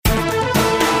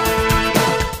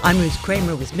I'm Ruth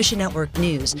Kramer with Mission Network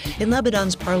News. In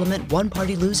Lebanon's parliament, one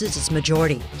party loses its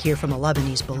majority. Hear from a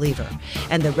Lebanese believer.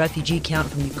 And the refugee count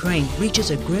from Ukraine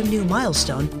reaches a grim new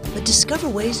milestone, but discover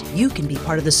ways you can be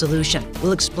part of the solution.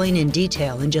 We'll explain in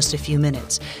detail in just a few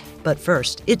minutes. But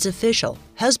first, it's official.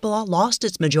 Hezbollah lost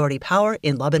its majority power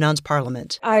in Lebanon's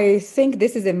parliament. I think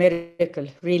this is a miracle,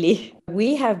 really.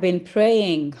 We have been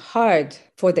praying hard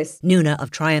for this. Nuna of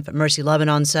Triumph at Mercy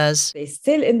Lebanon says, They're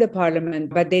still in the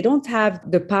parliament, but they don't have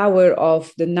the power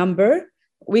of the number.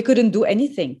 We couldn't do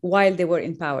anything while they were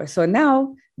in power. So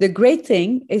now the great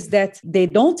thing is that they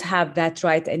don't have that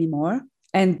right anymore.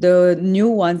 And the new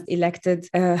ones elected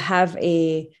have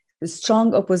a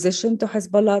strong opposition to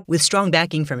Hezbollah. With strong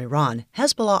backing from Iran,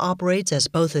 Hezbollah operates as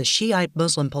both a Shiite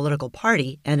Muslim political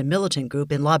party and a militant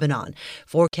group in Lebanon.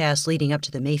 Forecasts leading up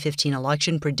to the May 15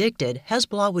 election predicted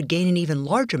Hezbollah would gain an even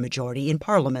larger majority in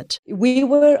parliament. We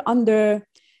were under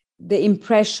the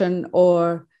impression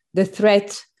or the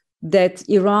threat that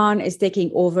Iran is taking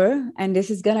over, and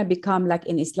this is going to become like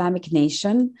an Islamic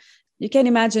nation. You can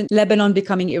imagine Lebanon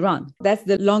becoming Iran. That's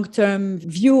the long-term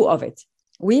view of it.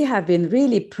 We have been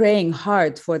really praying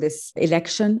hard for this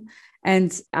election,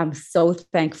 and I'm so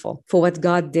thankful for what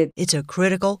God did. It's a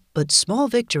critical but small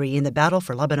victory in the battle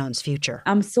for Lebanon's future.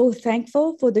 I'm so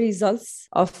thankful for the results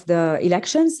of the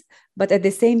elections, but at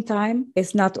the same time,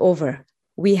 it's not over.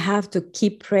 We have to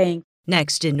keep praying.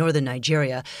 Next, in northern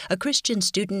Nigeria, a Christian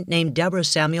student named Deborah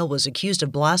Samuel was accused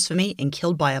of blasphemy and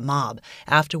killed by a mob.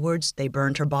 Afterwards, they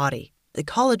burned her body. The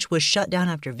college was shut down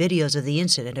after videos of the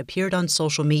incident appeared on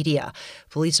social media.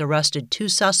 Police arrested 2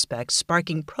 suspects,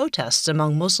 sparking protests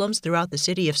among Muslims throughout the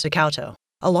city of Sokoto.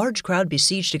 A large crowd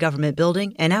besieged a government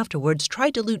building and afterwards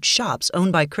tried to loot shops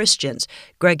owned by Christians.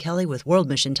 Greg Kelly with World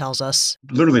Mission tells us.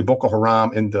 Literally, Boko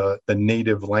Haram in the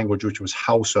native language, which was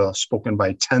Hausa, spoken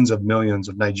by tens of millions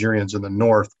of Nigerians in the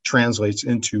north, translates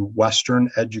into Western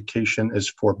education is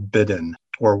forbidden,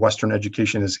 or Western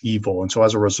education is evil. And so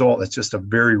as a result, it's just a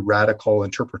very radical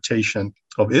interpretation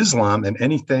of Islam, and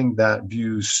anything that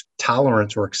views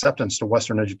tolerance or acceptance to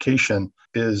Western education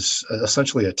is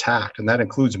essentially attacked, and that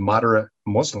includes moderate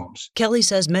Muslims. Kelly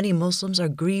says many Muslims are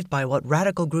grieved by what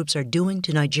radical groups are doing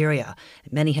to Nigeria.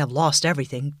 Many have lost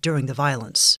everything during the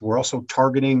violence. We're also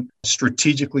targeting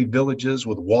strategically villages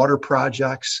with water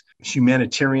projects,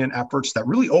 humanitarian efforts that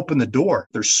really open the door.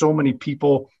 There's so many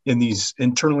people in these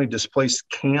internally displaced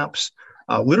camps,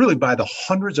 literally by the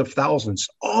hundreds of thousands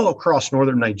all across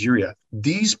northern Nigeria.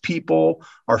 These people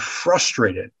are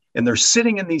frustrated, and they're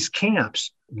sitting in these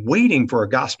camps waiting for a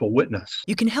gospel witness.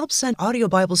 You can help send audio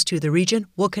Bibles to the region.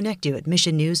 We'll connect you at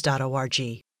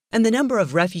missionnews.org. And the number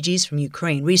of refugees from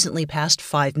Ukraine recently passed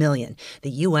 5 million.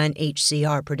 The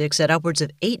UNHCR predicts that upwards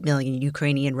of 8 million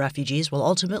Ukrainian refugees will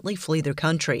ultimately flee their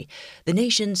country. The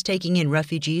nations taking in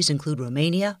refugees include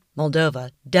Romania,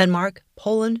 Moldova, Denmark,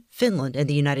 Poland, Finland, and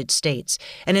the United States.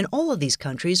 And in all of these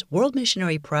countries, World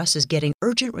Missionary Press is getting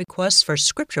urgent requests for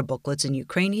scripture booklets in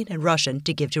Ukrainian and Russian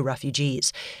to give to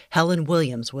refugees. Helen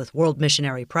Williams with World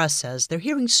Missionary Press says they're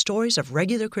hearing stories of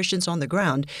regular Christians on the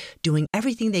ground doing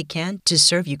everything they can to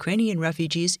serve Ukrainian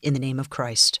refugees in the name of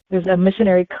Christ. There's a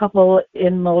missionary couple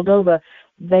in Moldova.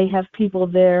 They have people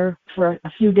there for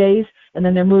a few days, and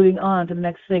then they're moving on to the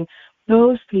next thing.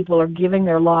 Those people are giving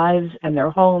their lives and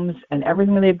their homes and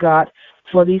everything they've got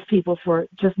for these people for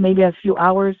just maybe a few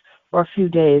hours or a few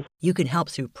days. You can help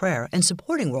through prayer, and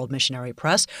supporting World Missionary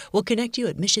Press will connect you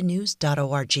at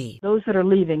missionnews.org. Those that are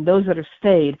leaving, those that have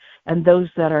stayed, and those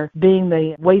that are being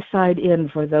the wayside inn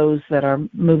for those that are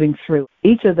moving through.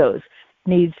 Each of those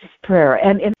needs prayer.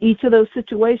 And in each of those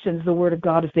situations, the Word of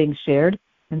God is being shared.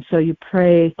 And so you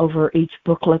pray over each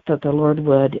booklet that the Lord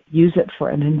would use it for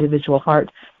an individual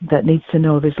heart that needs to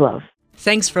know of His love.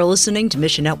 Thanks for listening to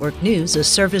Mission Network News, a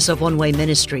service of One Way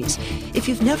Ministries. If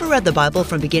you've never read the Bible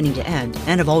from beginning to end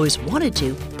and have always wanted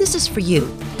to, this is for you.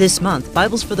 This month,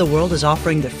 Bibles for the World is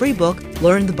offering the free book,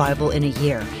 Learn the Bible in a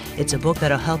Year. It's a book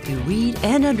that'll help you read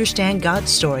and understand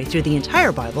God's story through the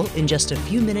entire Bible in just a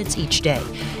few minutes each day.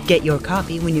 Get your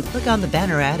copy when you click on the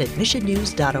banner ad at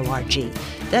missionnews.org.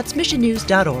 That's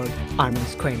missionnews.org. I'm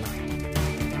Ruth Kramer.